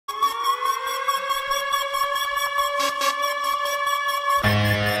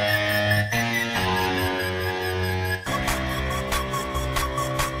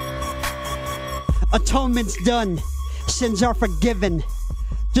Atonement's done. Sins are forgiven.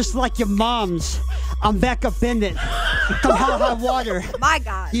 Just like your mom's. I'm back up in it. Come high water. My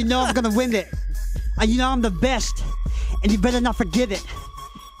God. You know I'm gonna win it. And you know I'm the best. And you better not forget it.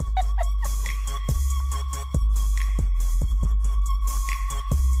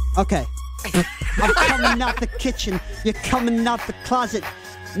 Okay. I'm coming out the kitchen. You're coming out the closet.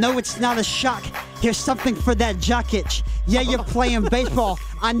 No, it's not a shock. Here's something for that jock itch. Yeah, you're playing baseball.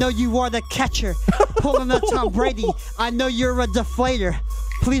 I know you are the catcher. Pulling a Tom Brady. I know you're a deflator.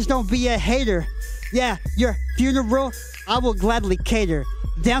 Please don't be a hater. Yeah, your funeral, I will gladly cater.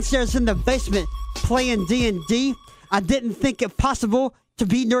 Downstairs in the basement, playing D&D. I didn't think it possible to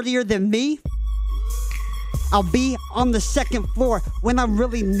be nerdier than me. I'll be on the second floor when I'm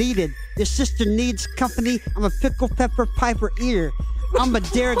really needed. Your sister needs company. I'm a pickle pepper piper eater. I'm a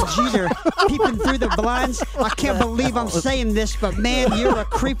Derek Jeter, peeping through the blinds. I can't believe I'm saying this, but man, you're a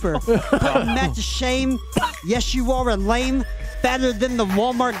creeper. Putting Matt to shame. Yes, you are a lame. Fatter than the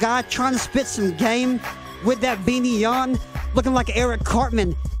Walmart guy trying to spit some game. With that beanie on, looking like Eric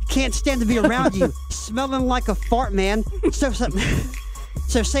Cartman. Can't stand to be around you. Smelling like a fart, man.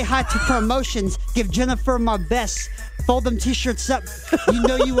 So say hi to promotions. Give Jennifer my best. Fold them t-shirts up. You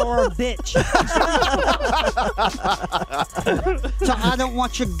know you are a bitch. So I don't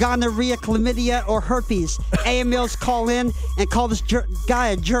want your gonorrhea, chlamydia, or herpes. AMLs call in and call this guy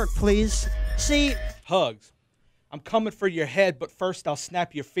a jerk, please. See? Hugs. I'm coming for your head, but first I'll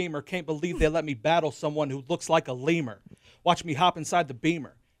snap your femur. Can't believe they let me battle someone who looks like a lemur. Watch me hop inside the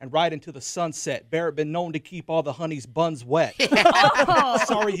Beamer and ride into the sunset. Barrett been known to keep all the honey's buns wet.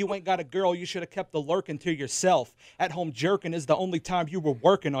 Sorry you ain't got a girl. You should have kept the lurking to yourself. At home jerking is the only time you were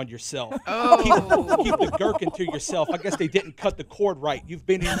working on yourself. Keep the gherkin to yourself. I guess they didn't cut the cord right. You've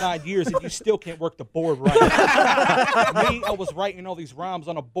been here 9 years and you still can't work the board right. Me, I was writing all these rhymes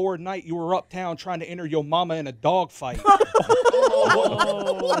on a bored night. You were uptown trying to enter your mama in a dog fight.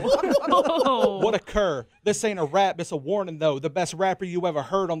 What a cur. This ain't a rap, it's a warning though. The best rapper you ever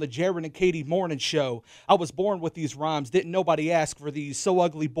heard on the Jared and Katie Morning Show. I was born with these rhymes, didn't nobody ask for these. So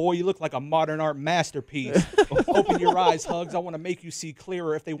ugly boy, you look like a modern art masterpiece. Open your eyes, Hugs, I want to make you see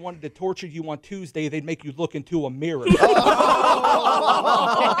clearer. If they wanted to torture you on Tuesday, they'd make you look into a mirror. Please don't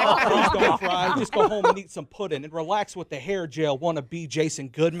cry, just go home and eat some pudding and relax with the hair gel. Wanna be Jason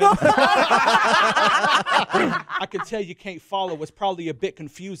Goodman? I can tell you can't follow, it's probably a bit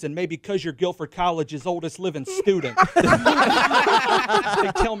confusing. Maybe because you're Guilford College's oldest living student.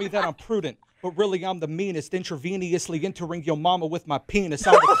 They tell me that I'm prudent, but really I'm the meanest. Intravenously entering your mama with my penis.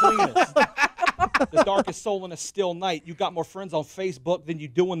 I'm the cleanest. The darkest soul in a still night. You got more friends on Facebook than you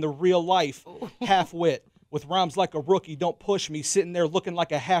do in the real life. Half-wit. With rhymes like a rookie, don't push me. Sitting there looking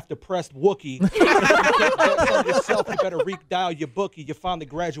like a half-depressed Wookiee. If you can't bet on yourself, you better redial your bookie. You finally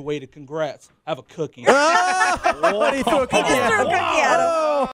graduated. Congrats. Have a cookie. What? He threw a cookie He just threw a cookie at him.